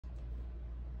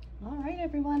All right,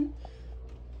 everyone.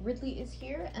 Ridley is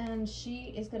here and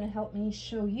she is going to help me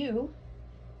show you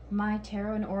my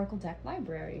tarot and oracle deck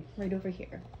library right over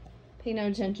here. Pay no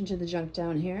attention to the junk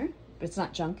down here. It's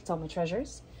not junk, it's all my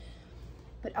treasures.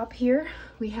 But up here,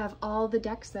 we have all the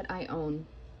decks that I own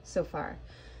so far.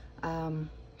 Some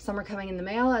are coming in the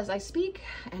mail as I speak,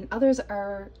 and others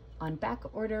are on back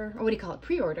order, or what do you call it,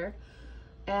 pre-order.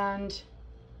 And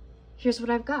here's what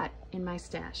I've got in my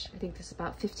stash. I think there's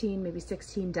about 15, maybe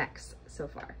 16 decks so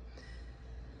far.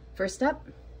 First up,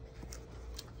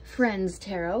 Friends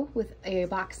Tarot with a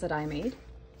box that I made.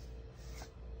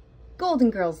 Golden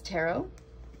Girls Tarot.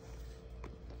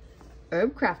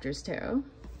 Herb Crafters Tarot.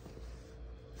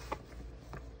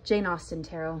 Jane Austen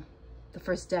Tarot, the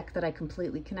first deck that I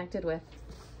completely connected with.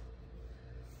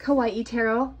 Kawaii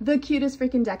Tarot, the cutest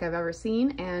freaking deck I've ever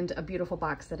seen, and a beautiful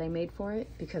box that I made for it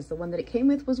because the one that it came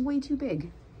with was way too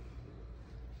big.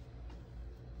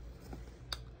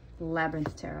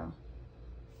 Labyrinth Tarot.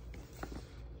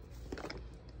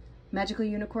 Magical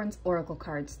Unicorns Oracle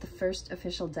Cards, the first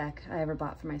official deck I ever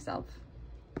bought for myself.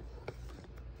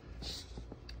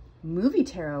 Movie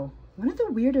Tarot, one of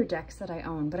the weirder decks that I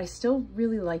own, but I still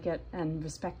really like it and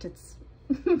respect its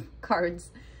cards.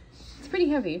 It's pretty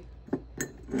heavy.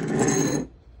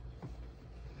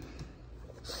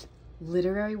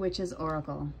 Literary Witches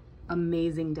Oracle,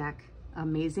 amazing deck,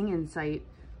 amazing insight,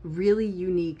 really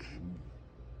unique,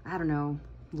 I don't know,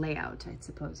 layout, I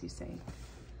suppose you say.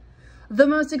 The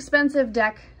most expensive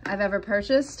deck I've ever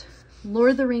purchased,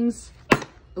 Lord of the Rings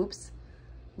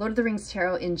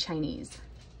Tarot in Chinese.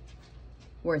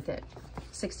 Worth it.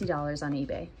 $60 on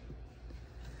eBay.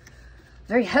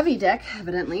 Very heavy deck,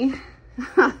 evidently.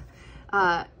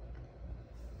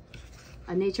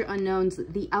 A Nature Unknown's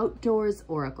The Outdoors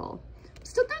Oracle. I'm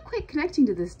still not quite connecting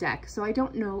to this deck, so I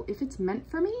don't know if it's meant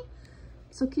for me.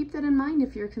 So keep that in mind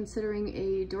if you're considering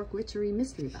a Dork Witchery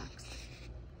mystery box.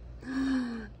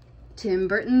 Tim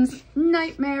Burton's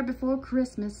Nightmare Before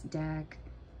Christmas deck.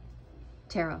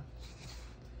 Tarot.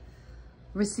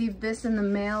 Received this in the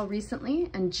mail recently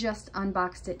and just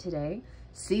unboxed it today.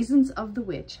 Seasons of the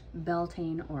Witch,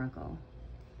 Beltane Oracle.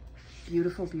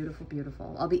 Beautiful, beautiful,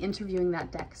 beautiful. I'll be interviewing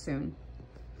that deck soon.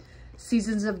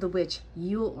 Seasons of the Witch,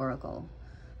 Yule Oracle.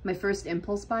 My first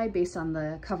impulse buy based on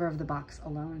the cover of the box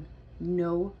alone.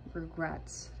 No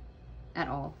regrets at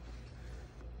all.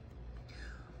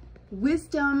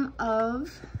 Wisdom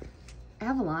of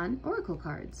Avalon Oracle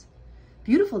cards.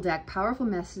 Beautiful deck, powerful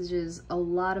messages, a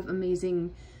lot of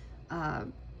amazing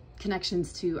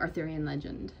connections to Arthurian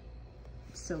legend.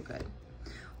 So good.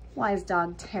 Wise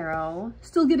Dog Tarot.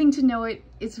 Still getting to know it.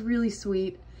 It's really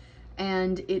sweet.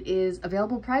 And it is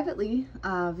available privately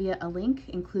via a link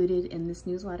included in this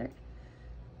newsletter.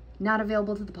 Not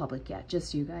available to the public yet,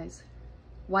 just you guys.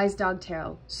 Wise Dog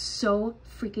Tarot. So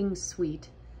freaking sweet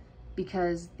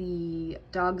because the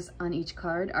dogs on each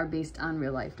card are based on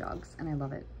real life dogs, and I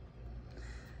love it.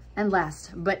 And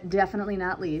last, but definitely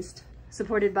not least,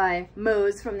 supported by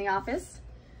Mose from The Office,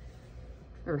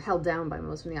 or held down by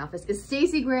Mose from The Office, is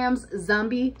Stacey Graham's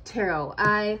Zombie Tarot.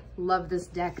 I love this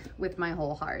deck with my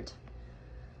whole heart.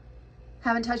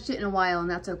 Haven't touched it in a while, and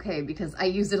that's okay because I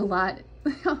used it a lot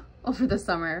over the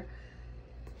summer.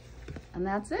 And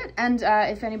that's it. And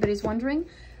if anybody's wondering,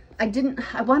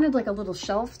 I wanted like a little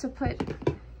shelf to put,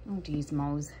 oh geez,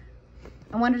 Mose.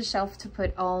 I wanted a shelf to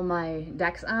put all my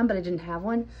decks on, but I didn't have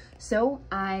one. So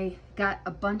I got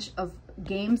a bunch of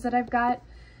games that I've got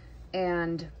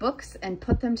and books and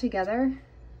put them together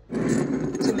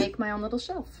to make my own little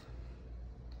shelf.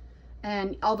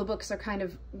 And all the books are kind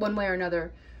of one way or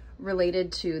another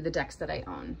related to the decks that I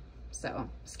own. So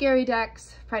Scary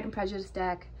Decks, Pride and Prejudice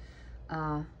deck,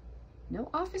 no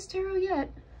Office Tarot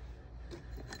yet.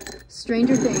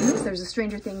 Stranger Things, there's a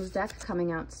Stranger Things deck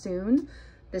coming out soon.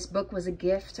 This book was a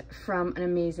gift from an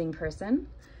amazing person.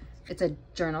 It's a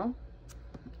journal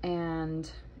and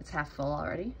it's half full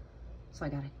already. So I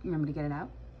gotta remember to get it out.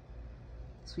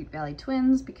 Sweet Valley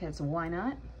Twins, because why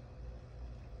not?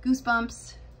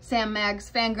 Goosebumps, Sam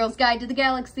Mag's Fangirl's Guide to the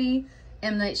Galaxy,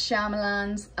 M. Night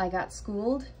Shyamalan's I Got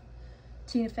Schooled,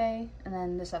 Tina Fey, and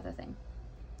then this other thing.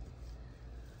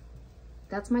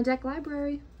 That's my deck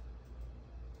library.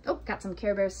 Oh, got some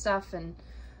Care Bear stuff and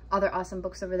other awesome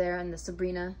books over there, and the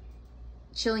Sabrina,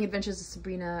 Chilling Adventures of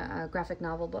Sabrina graphic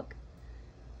novel book.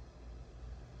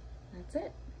 That's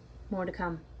it. More to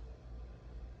come.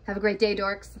 Have a great day,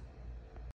 dorks.